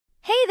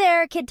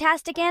there,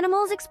 kidtastic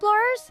animals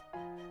explorers!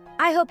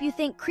 I hope you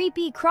think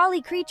creepy,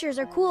 crawly creatures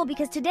are cool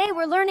because today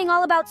we're learning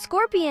all about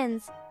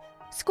scorpions.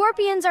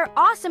 Scorpions are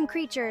awesome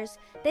creatures.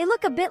 They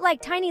look a bit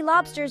like tiny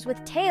lobsters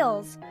with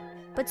tails.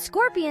 But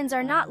scorpions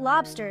are not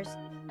lobsters.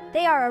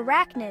 They are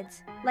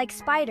arachnids, like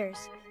spiders.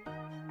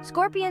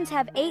 Scorpions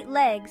have 8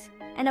 legs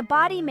and a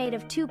body made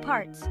of 2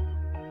 parts.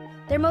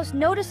 Their most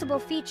noticeable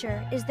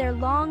feature is their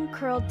long,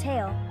 curled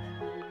tail.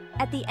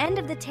 At the end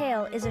of the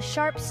tail is a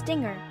sharp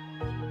stinger.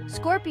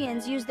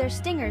 Scorpions use their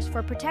stingers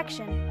for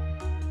protection.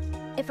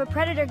 If a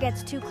predator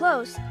gets too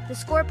close, the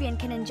scorpion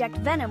can inject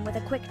venom with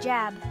a quick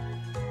jab.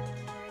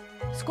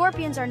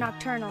 Scorpions are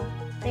nocturnal.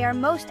 They are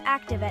most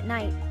active at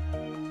night.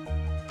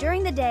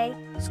 During the day,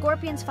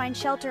 scorpions find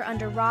shelter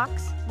under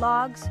rocks,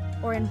 logs,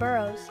 or in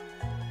burrows.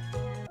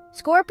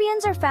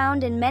 Scorpions are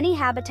found in many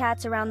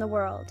habitats around the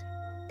world.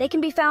 They can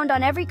be found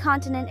on every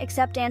continent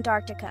except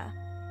Antarctica.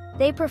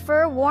 They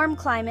prefer warm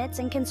climates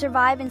and can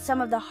survive in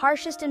some of the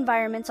harshest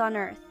environments on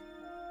Earth.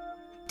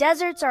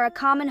 Deserts are a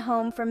common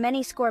home for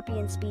many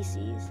scorpion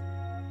species.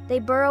 They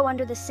burrow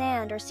under the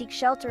sand or seek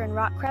shelter in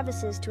rock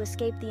crevices to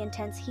escape the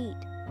intense heat.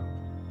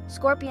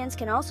 Scorpions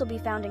can also be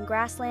found in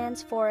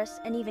grasslands, forests,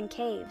 and even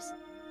caves.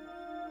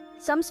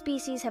 Some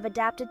species have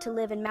adapted to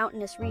live in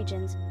mountainous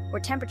regions, where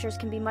temperatures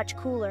can be much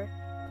cooler.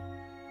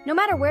 No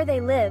matter where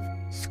they live,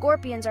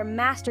 scorpions are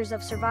masters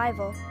of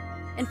survival.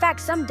 In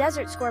fact, some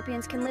desert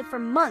scorpions can live for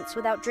months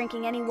without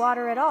drinking any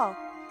water at all.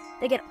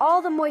 They get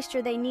all the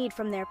moisture they need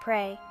from their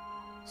prey.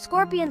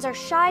 Scorpions are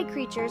shy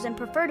creatures and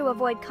prefer to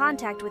avoid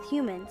contact with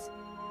humans.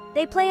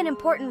 They play an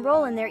important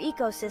role in their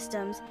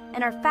ecosystems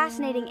and are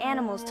fascinating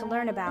animals to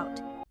learn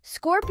about.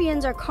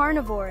 Scorpions are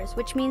carnivores,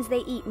 which means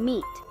they eat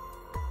meat.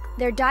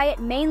 Their diet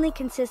mainly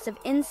consists of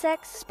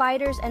insects,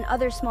 spiders, and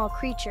other small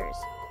creatures.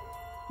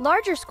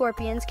 Larger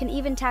scorpions can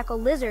even tackle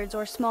lizards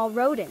or small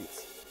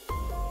rodents.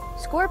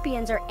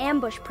 Scorpions are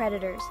ambush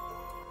predators.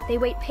 They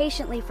wait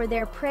patiently for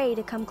their prey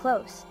to come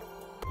close.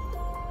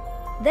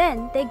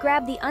 Then, they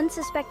grab the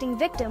unsuspecting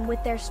victim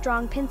with their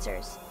strong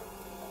pincers.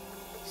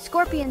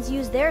 Scorpions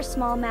use their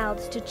small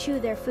mouths to chew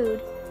their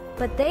food,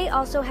 but they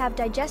also have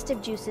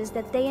digestive juices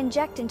that they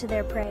inject into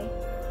their prey.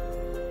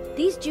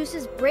 These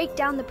juices break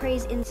down the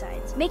prey's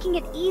insides, making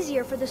it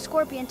easier for the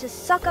scorpion to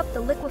suck up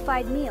the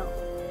liquefied meal.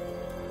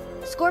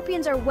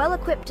 Scorpions are well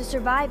equipped to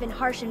survive in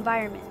harsh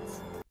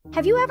environments.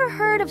 Have you ever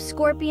heard of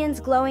scorpions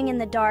glowing in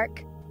the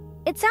dark?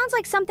 It sounds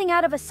like something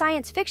out of a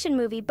science fiction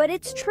movie, but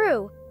it's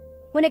true.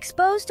 When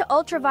exposed to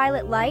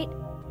ultraviolet light,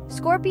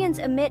 scorpions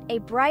emit a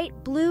bright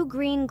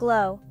blue-green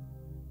glow.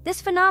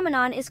 This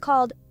phenomenon is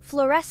called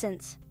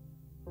fluorescence.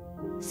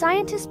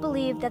 Scientists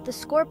believe that the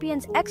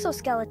scorpion's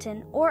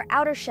exoskeleton, or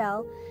outer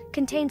shell,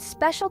 contains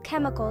special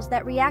chemicals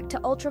that react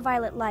to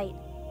ultraviolet light.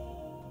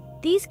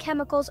 These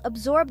chemicals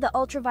absorb the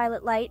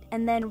ultraviolet light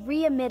and then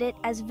re-emit it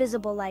as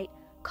visible light,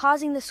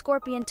 causing the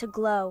scorpion to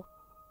glow.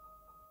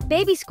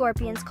 Baby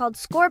scorpions, called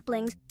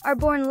scorplings, are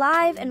born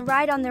live and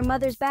ride on their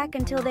mother's back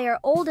until they are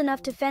old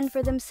enough to fend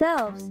for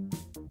themselves.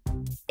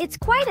 It's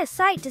quite a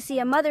sight to see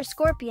a mother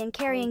scorpion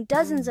carrying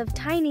dozens of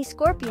tiny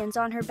scorpions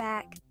on her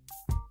back.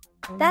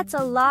 That's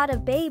a lot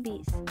of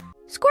babies.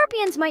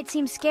 Scorpions might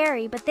seem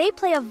scary, but they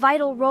play a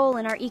vital role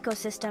in our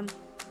ecosystem.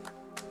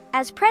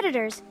 As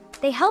predators,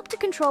 they help to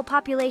control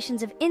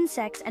populations of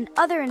insects and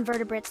other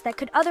invertebrates that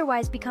could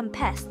otherwise become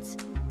pests.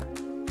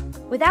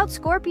 Without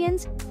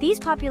scorpions, these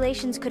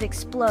populations could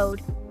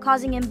explode,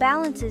 causing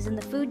imbalances in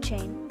the food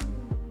chain.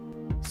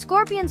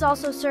 Scorpions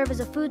also serve as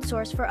a food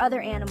source for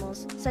other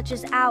animals, such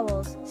as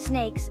owls,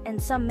 snakes,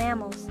 and some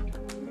mammals.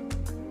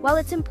 While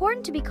it's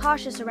important to be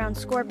cautious around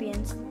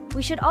scorpions,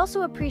 we should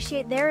also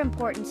appreciate their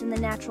importance in the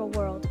natural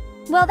world.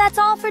 Well, that's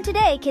all for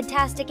today,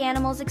 kidtastic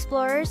animals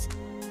explorers.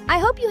 I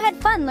hope you had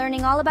fun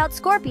learning all about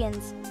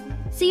scorpions.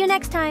 See you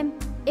next time.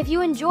 If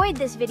you enjoyed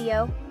this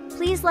video,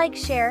 please like,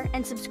 share,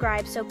 and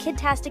subscribe so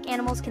kidtastic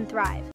animals can thrive.